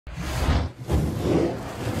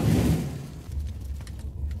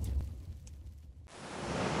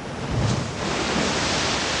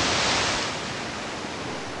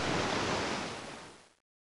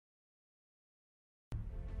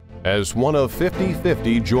As one of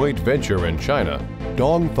 50/50 joint venture in China,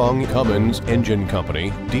 Dongfeng Cummins Engine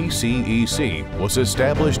Company, DCEC, was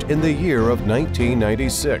established in the year of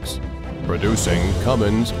 1996, producing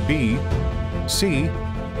Cummins B, C,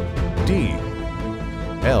 D,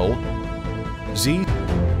 L, Z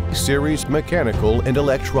series mechanical and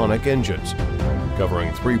electronic engines,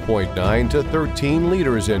 covering 3.9 to 13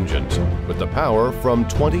 liters engines with the power from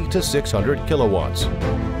 20 to 600 kilowatts.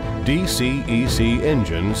 DCEC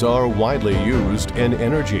engines are widely used in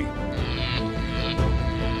energy,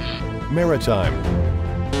 maritime,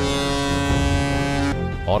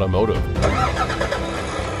 automotive,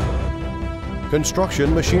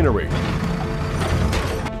 construction machinery,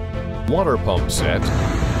 water pump set,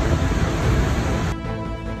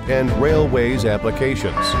 and railways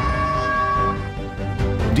applications.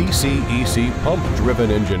 DCEC pump-driven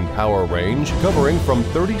engine power range covering from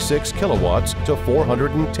 36 kilowatts to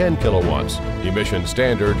 410 kilowatts. Emission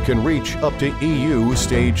standard can reach up to EU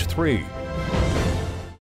Stage 3.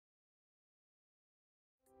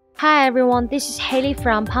 Hi everyone, this is Haley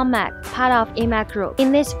from PumpMac, part of EMAC Group.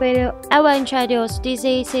 In this video, I will introduce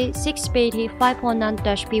DCEC 6BT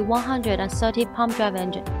 5.9-P130 pump drive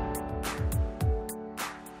engine.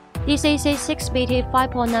 DCEC 6BT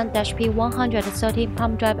 5.9-P130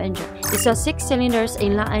 pump drive engine is a 6-cylinder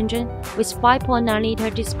inline engine with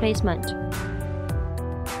 5.9-liter displacement,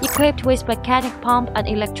 equipped with mechanic pump and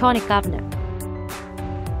electronic governor.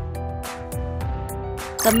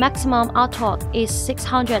 The maximum out torque is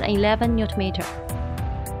 611 Nm.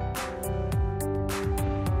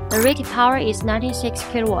 The rated power is 96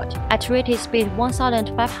 kW at rated speed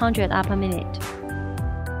 1,500 per-minute.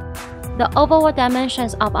 The overall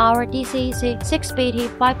dimensions of our DCEC 6BT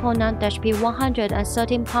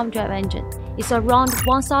 5.9-P130 pump drive engine is around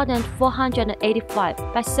 1,485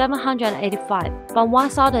 by 785 by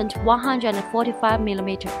 1,145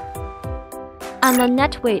 mm, and the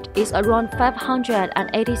net weight is around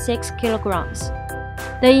 586 kilograms.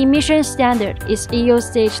 The emission standard is EU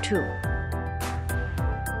Stage 2.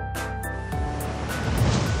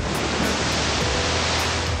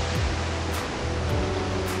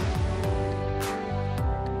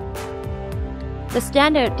 The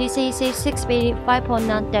standard DCEC 6BT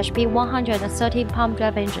 5.9-P130 pump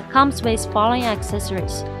drive engine comes with following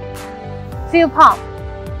accessories: fuel pump,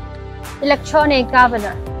 electronic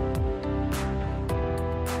governor,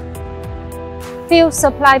 fuel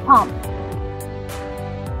supply pump,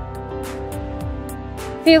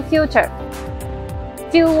 fuel filter,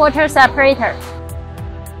 fuel water separator,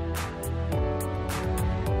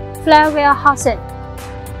 flywheel housing,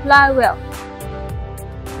 flywheel,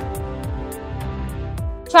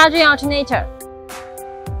 charging alternator,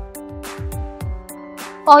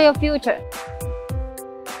 oil filter,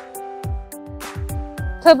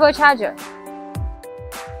 turbocharger,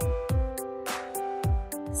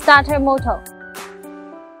 starter motor,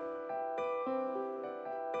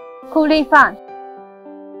 cooling fan.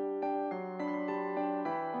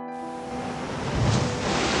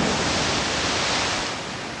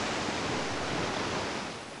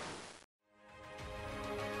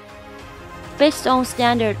 Based on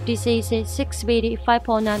standard DCEC 6BT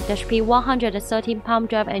 5.9-P130 pump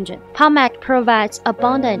drive engine, PumpMac provides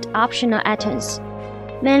abundant optional items,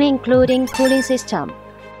 mainly including cooling system,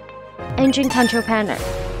 engine control panel,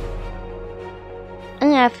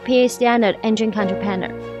 NFPA standard engine control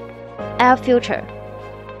panel, air filter,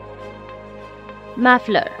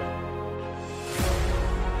 muffler,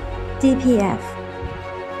 DPF,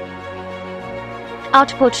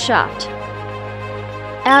 output shaft,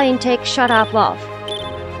 air intake shut-off valve,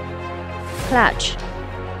 clutch,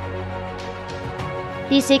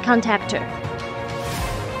 DC contactor,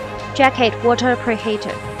 jacket water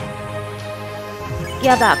preheater,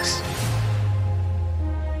 gearbox,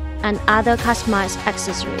 and other customized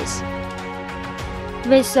accessories.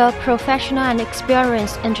 With a professional and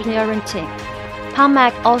experienced engineering team,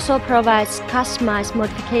 PumpMac also provides customized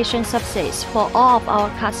modification services for all of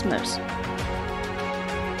our customers,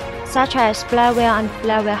 such as flywheel and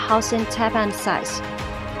flywheel housing type and size,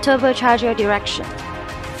 turbocharger direction,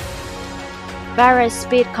 various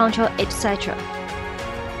speed control, etc.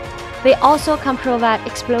 We also can provide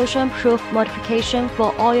explosion-proof modification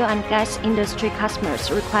for oil and gas industry customers'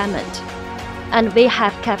 requirement, and we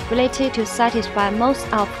have capability to satisfy most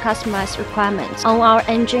of customized requirements on our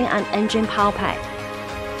engine and engine power pack.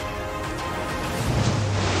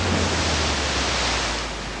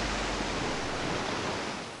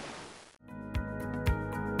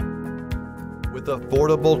 With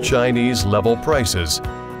affordable Chinese-level prices,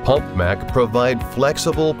 PumpMac provide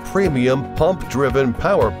flexible premium pump-driven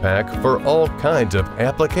power pack for all kinds of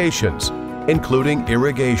applications, including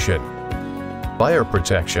irrigation, fire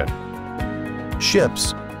protection,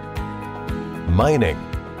 ships, mining,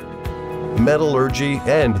 metallurgy,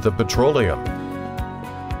 and the petroleum.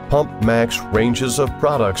 PumpMac's ranges of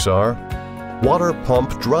products are water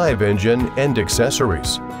pump drive engine and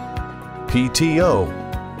accessories, PTO,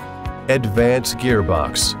 advanced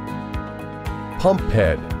gearbox, pump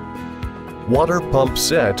head, water pump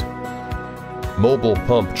set, mobile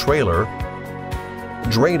pump trailer,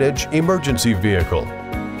 drainage emergency vehicle.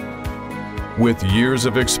 With years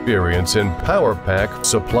of experience in PowerPack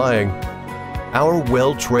supplying, our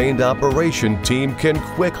well-trained operation team can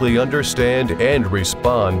quickly understand and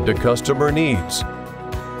respond to customer needs.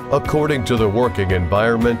 According to the working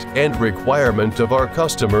environment and requirement of our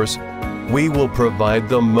customers, we will provide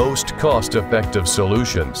the most cost-effective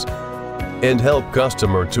solutions and help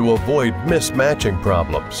customer to avoid mismatching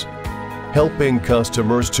problems, helping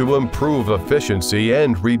customers to improve efficiency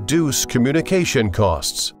and reduce communication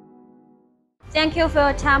costs. Thank you for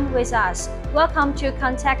your time with us. Welcome to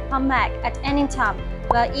contact PumpMac at any time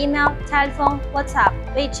via email, telephone, WhatsApp,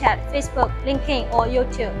 WeChat, Facebook, LinkedIn, or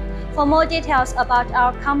YouTube. For more details about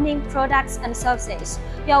our company products and services,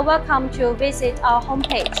 you are welcome to visit our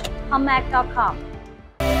homepage, pumpmac.com.